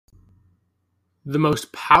The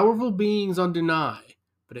most powerful beings on Deny,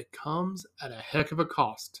 but it comes at a heck of a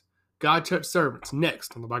cost. God Touch Servants,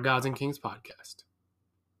 next on the By Gods and Kings podcast.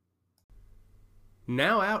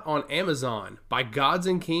 Now out on Amazon, By Gods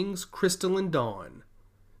and Kings, Crystalline Dawn.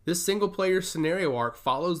 This single-player scenario arc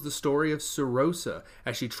follows the story of Serosa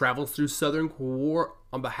as she travels through Southern War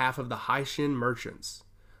on behalf of the Haishin merchants,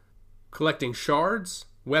 collecting shards,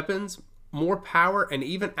 weapons, more power, and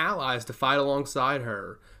even allies to fight alongside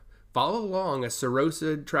her. Follow along as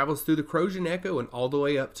Serosa travels through the Crosian Echo and all the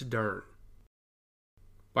way up to Dern.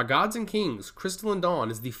 By Gods and Kings, Crystalline Dawn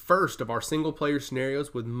is the first of our single-player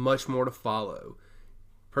scenarios with much more to follow.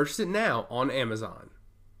 Purchase it now on Amazon.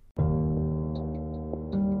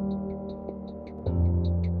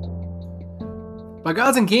 By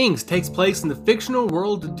Gods and Kings takes place in the fictional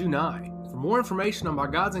world of Dunai. For more information on By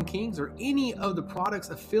Gods and Kings or any of the products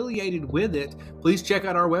affiliated with it, please check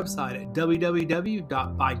out our website at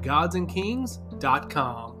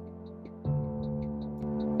www.bygodsandkings.com.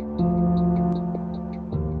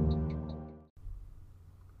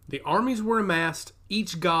 The armies were amassed,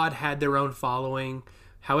 each god had their own following.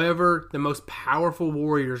 However, the most powerful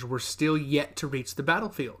warriors were still yet to reach the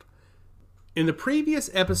battlefield. In the previous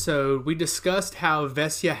episode, we discussed how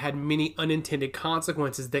Vesia had many unintended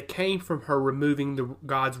consequences that came from her removing the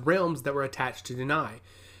gods' realms that were attached to Dunai.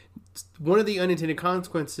 One of the unintended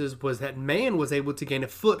consequences was that man was able to gain a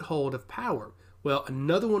foothold of power. Well,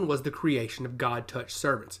 another one was the creation of God-Touch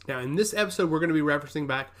servants. Now, in this episode, we're going to be referencing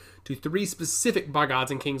back to three specific By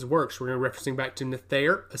Gods and Kings works. We're going to be referencing back to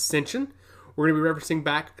Nether, Ascension. We're going to be referencing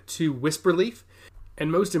back to Whisperleaf.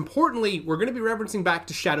 And most importantly, we're going to be referencing back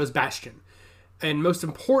to Shadow's Bastion. And most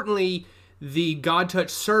importantly, the God-Touch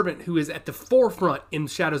servant who is at the forefront in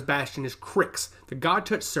Shadow's Bastion is Crix, the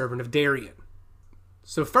God-Touch servant of Darien.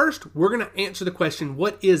 So first, we're going to answer the question,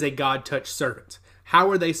 what is a God-Touch servant? How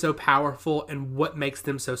are they so powerful, and what makes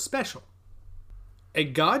them so special? A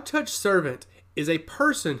God-Touch servant is a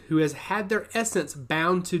person who has had their essence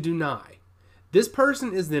bound to Dunai. This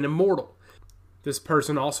person is then immortal. This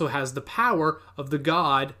person also has the power of the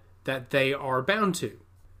god that they are bound to.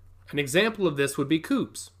 An example of this would be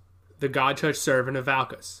Kubz, the God-Touch servant of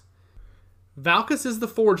Valkus. Valkus is the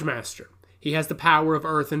Forge Master. He has the power of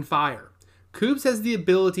earth and fire. Kubz has the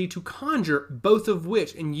ability to conjure both of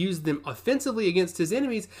which and use them offensively against his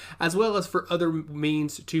enemies, as well as for other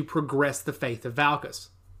means to progress the faith of Valkus.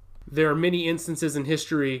 There are many instances in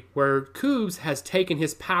history where Kubz has taken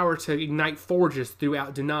his power to ignite forges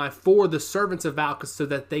throughout Dunai for the servants of Valkus so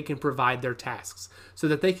that they can provide their tasks, so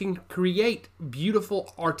that they can create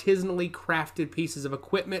beautiful artisanally crafted pieces of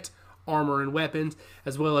equipment, armor, and weapons,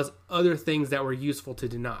 as well as other things that were useful to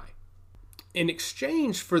Dunai. In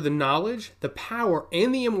exchange for the knowledge, the power,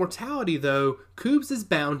 and the immortality, though, Kubz is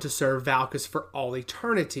bound to serve Valkus for all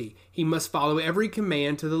eternity. He must follow every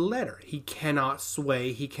command to the letter. He cannot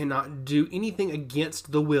sway, he cannot do anything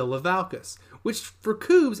against the will of Valkus, which for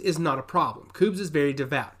Kubz is not a problem. Kubz is very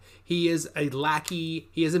devout. He is a lackey,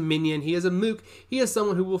 he is a minion, he is a mook, he is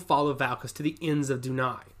someone who will follow Valkus to the ends of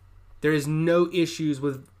Dunai. There is no issues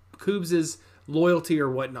with Kubz's loyalty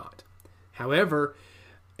or whatnot. However,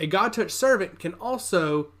 a God-Touch servant can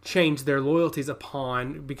also change their loyalties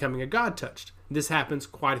upon becoming a God-Touched. This happens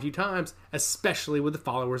quite a few times, especially with the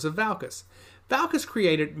followers of Valkus. Valkus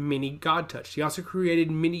created many God-Touched. He also created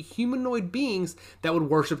many humanoid beings that would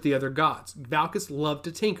worship the other gods. Valkus loved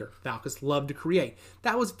to tinker. Valkus loved to create.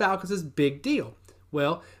 That was Valkus's big deal.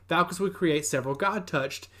 Well, Valkus would create several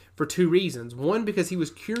God-Touched for two reasons. One, because he was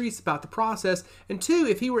curious about the process, and two,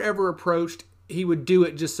 if he were ever approached, he would do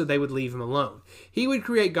it just so they would leave him alone. He would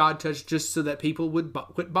create God-Touch just so that people would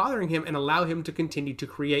quit bothering him and allow him to continue to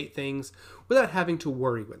create things without having to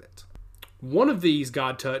worry with it. One of these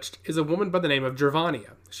God-Touched is a woman by the name of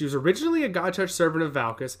Dravania. She was originally a God-Touch servant of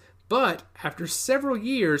Valkus, but after several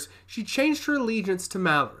years, she changed her allegiance to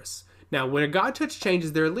Malorus. Now, when a God-Touch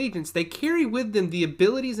changes their allegiance, they carry with them the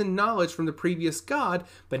abilities and knowledge from the previous god,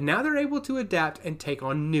 but now they're able to adapt and take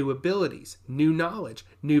on new abilities, new knowledge,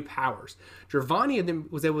 new powers. Dravania then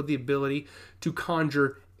was able with the ability to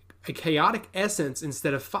conjure a chaotic essence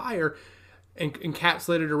instead of fire and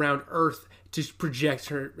encapsulate it around earth to project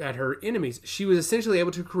her at her enemies. She was essentially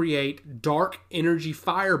able to create dark energy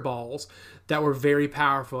fireballs that were very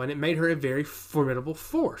powerful, and it made her a very formidable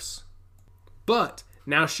force. But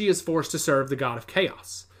now she is forced to serve the god of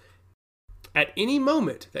chaos. At any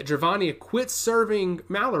moment that Dravania quits serving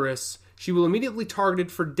Malorus, she will immediately be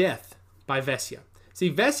targeted for death by Vesia.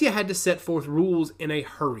 See, Vesia had to set forth rules in a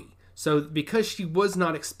hurry. So because she was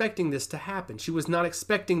not expecting this to happen, she was not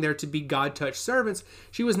expecting there to be God-touched servants,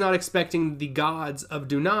 she was not expecting the gods of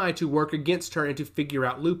Dunai to work against her and to figure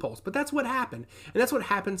out loopholes. But that's what happened. And that's what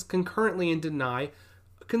happens concurrently in Dunai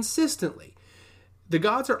consistently. The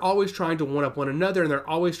gods are always trying to one-up one another, and they're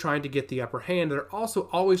always trying to get the upper hand. They're also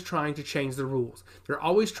always trying to change the rules. They're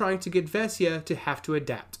always trying to get Vesia to have to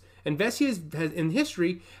adapt. And Vesia, in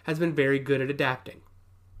history, has been very good at adapting.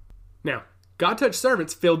 Now, God-touched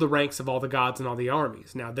servants filled the ranks of all the gods and all the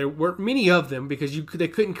armies. Now, there weren't many of them because they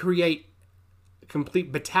couldn't create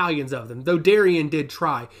complete battalions of them, though Darien did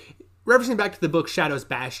try. Referencing back to the book Shadow's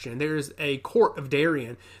Bastion, there's a court of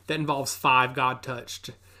Darien that involves 5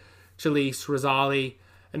 God-touched. Chalice, Rosali,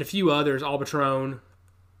 and a few others, Albatron.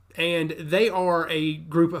 And they are a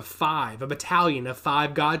group of 5, a battalion of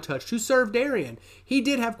 5 God-touched who served Darien. He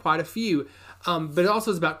did have quite a few. But it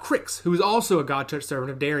also is about Crix, who is also a God-touched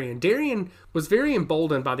servant of Darien. Darien was very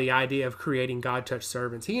emboldened by the idea of creating God-touched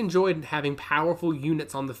servants. He enjoyed having powerful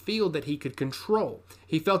units on the field that he could control.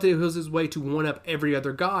 He felt it was his way to one-up every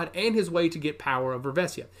other god and his way to get power over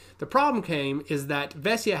Vesia. The problem is that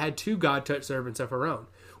Vesia had 2 God-touched servants of her own.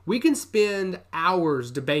 We can spend hours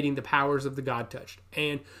debating the powers of the God-touched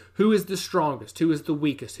and who is the strongest, who is the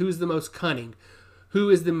weakest, who is the most cunning, who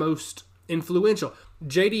is the most influential.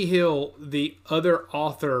 J.D. Hill, the other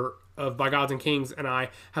author of By Gods and Kings, and I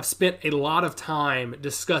have spent a lot of time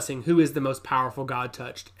discussing who is the most powerful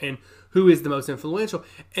God-touched and who is the most influential.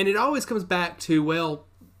 And it always comes back to, well,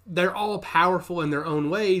 they're all powerful in their own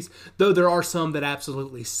ways, though there are some that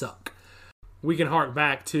absolutely suck. We can hark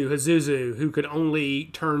back to Hazuzu,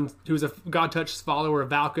 who was a God-touched follower of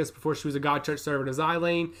Valkis before she was a God-touched servant of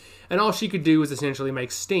Xylene, and all she could do was essentially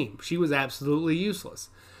make steam. She was absolutely useless.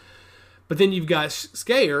 But then you've got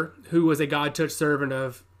Skaer, who was a God-touched servant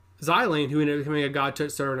of Xylene, who ended up becoming a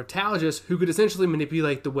God-touched servant of Talgus, who could essentially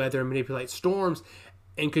manipulate the weather and manipulate storms,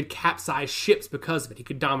 and could capsize ships because of it. He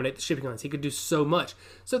could dominate the shipping lines. He could do so much.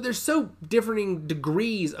 So there's so differing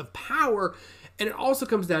degrees of power, and it also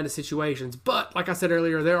comes down to situations. But, like I said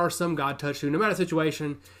earlier, there are some God-touched who, no matter the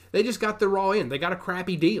situation, they just got the raw end. They got a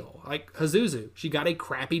crappy deal. Like Hazuzu, she got a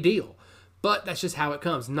crappy deal. But that's just how it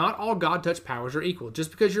comes. Not all God-touched powers are equal. Just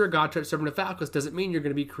because you're a God-touched servant of Falcus doesn't mean you're going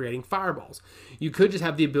to be creating fireballs. You could just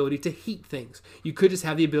have the ability to heat things. You could just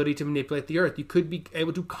have the ability to manipulate the earth. You could be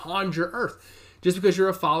able to conjure earth. Just because you're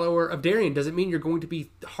a follower of Darien doesn't mean you're going to be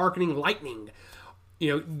hearkening lightning.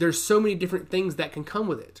 There's so many different things that can come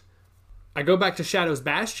with it. I go back to Shadow's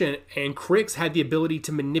Bastion, and Crix had the ability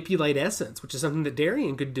to manipulate essence, which is something that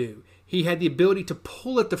Darien could do. He had the ability to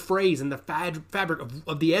pull at the phrase and the fabric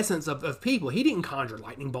of the essence of people. He didn't conjure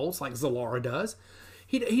lightning bolts like Zalara does.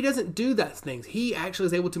 He doesn't do that things. He actually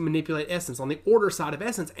is able to manipulate essence on the order side of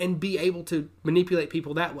essence and be able to manipulate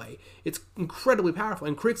people that way. It's incredibly powerful,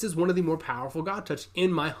 and Crix is one of the more powerful God-touched,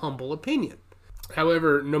 in my humble opinion.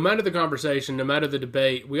 However, no matter the conversation, no matter the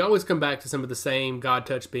debate, we always come back to some of the same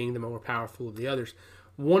God-touched being the more powerful of the others.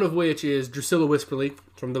 One of which is Drusilla Whisperleaf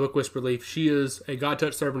from the book Whisperleaf. She is a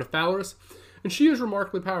God-touched servant of Phalaris, and she is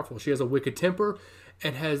remarkably powerful. She has a wicked temper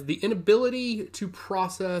and has the inability to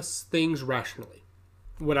process things rationally.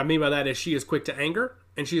 What I mean by that is she is quick to anger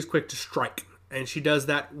and she is quick to strike, and she does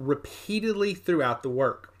that repeatedly throughout the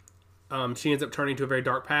work. She ends up turning to a very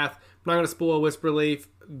dark path. I'm not going to spoil Whisperleaf.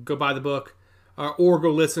 Go buy the book or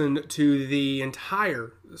go listen to the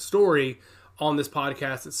entire story on this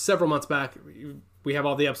podcast. It's several months back. We have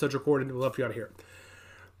all the episodes recorded, and we'd love for you to hear it.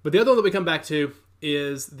 But the other one that we come back to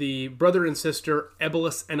is the brother and sister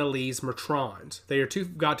Ebolus and Elise Mertrand. They are 2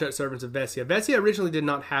 God-touched servants of Vesia. Vesia originally did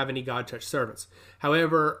not have any God-touched servants.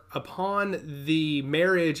 However, upon the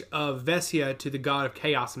marriage of Vesia to the god of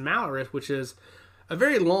chaos Malorith, which is a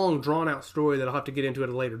very long, drawn-out story that I'll have to get into at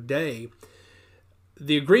a later day,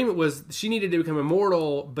 the agreement was she needed to become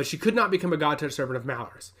immortal, but she could not become a God-touched servant of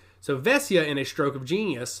Malorith. So Vesia, in a stroke of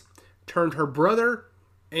genius, turned her brother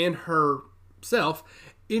and herself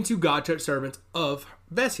into God-touched servants of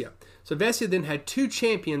Vesia. So Vesia then had 2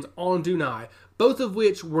 champions on Dunai, both of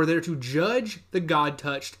which were there to judge the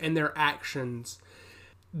God-touched and their actions.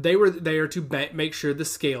 They were there to make sure the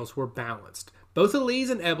scales were balanced. Both Elise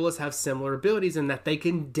and Ebolus have similar abilities in that they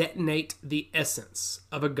can detonate the essence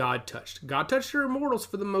of a God-touched. God-touched are immortals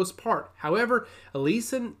for the most part. However,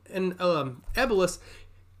 Elise and Ebolus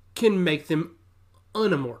can make them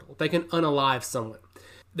unimmortal. They can unalive someone.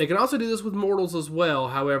 They can also do this with mortals as well.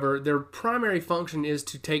 However, their primary function is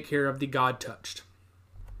to take care of the God-touched.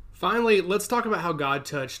 Finally, let's talk about how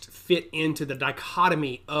God-touched fit into the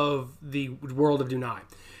dichotomy of the world of Dunai.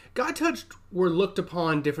 God touched were looked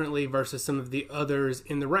upon differently versus some of the others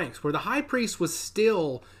in the ranks. Where the high priest was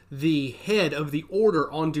still the head of the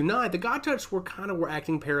order on Dunai, the God touched were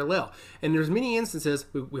acting parallel. And there's many instances,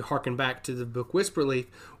 we harken back to the book Whisperleaf,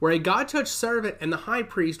 where a God touched servant and the high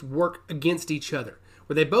priest work against each other,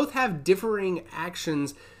 where they both have differing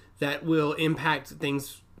actions that will impact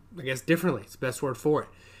things, I guess, differently. It's the best word for it.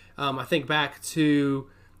 I think back to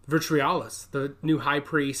Virtualis, the new high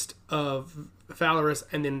priest of Phalaris,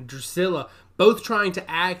 and then Drusilla, both trying to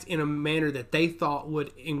act in a manner that they thought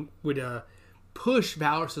would push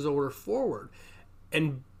Valoris's order forward,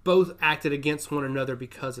 and both acted against one another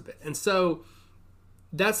because of it. And so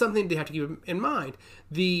that's something to have to keep in mind.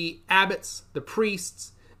 The abbots, the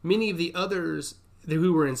priests, many of the others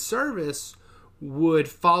who were in service would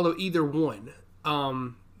follow either one.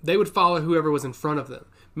 They would follow whoever was in front of them.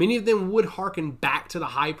 Many of them would hearken back to the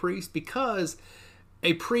high priest because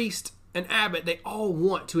a priest, an abbot, they all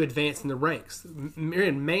want to advance in the ranks.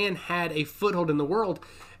 Man had a foothold in the world,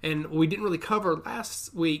 and we didn't really cover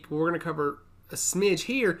last week, but we're going to cover a smidge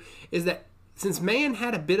here, is that since man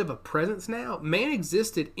had a bit of a presence now, man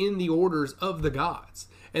existed in the orders of the gods.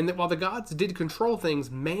 And that while the gods did control things,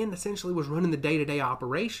 man essentially was running the day-to-day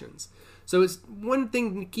operations. So it's one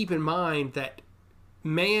thing to keep in mind that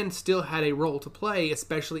man still had a role to play,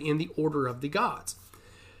 especially in the order of the gods.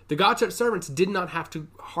 The God-touched servants did not have to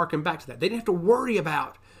hearken back to that. They didn't have to worry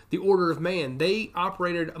about the order of man. They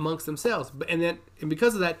operated amongst themselves. And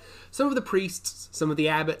because of that, some of the priests, some of the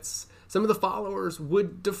abbots, some of the followers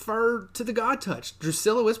would defer to the God-touched.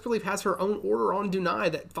 Drusilla Whisperleaf has her own order on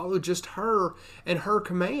Dunai that followed just her and her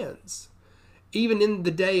commands, even in the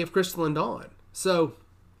day of Crystalline Dawn. So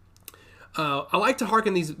I like to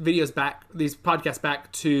hearken these podcasts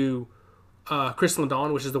back to Crystalline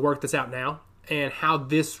Dawn, which is the work that's out now, and how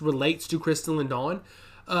this relates to Crystalline Dawn.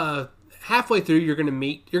 Halfway through, you're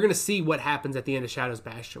going to see what happens at the end of Shadow's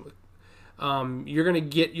Bastion. You're going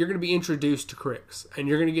to be introduced to Crix, and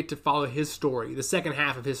you're going to get to follow his story, the second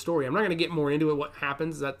half of his story. I'm not going to get more into it, what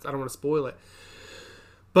happens. I don't want to spoil it.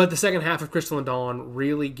 But the second half of Crystalline Dawn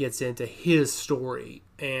really gets into his story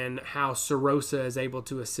and how Serosa is able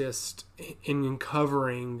to assist in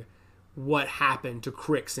uncovering what happened to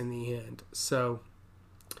Crix in the end. So,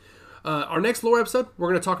 our next lore episode, we're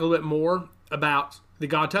going to talk a little bit more about the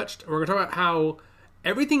God Touched. We're going to talk about how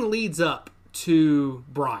everything leads up to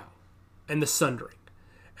Brile and the Sundering.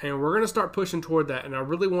 And we're going to start pushing toward that. And I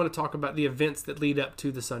really want to talk about the events that lead up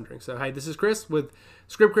to the Sundering. So, hey, this is Chris with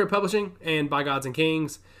Script Career Publishing and By Gods and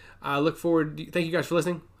Kings. I look forward. Thank you guys for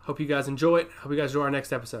listening. Hope you guys enjoy it. Hope you guys enjoy our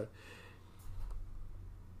next episode.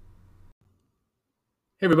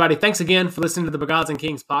 Hey, everybody. Thanks again for listening to the By Gods and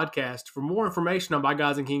Kings podcast. For more information on By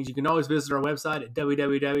Gods and Kings, you can always visit our website at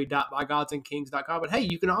www.bygodsandkings.com. But hey,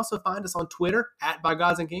 you can also find us on Twitter at By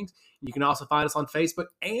Gods and Kings. You can also find us on Facebook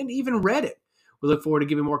and even Reddit. We look forward to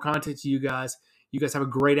giving more content to you guys. You guys have a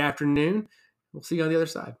great afternoon. We'll see you on the other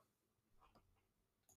side.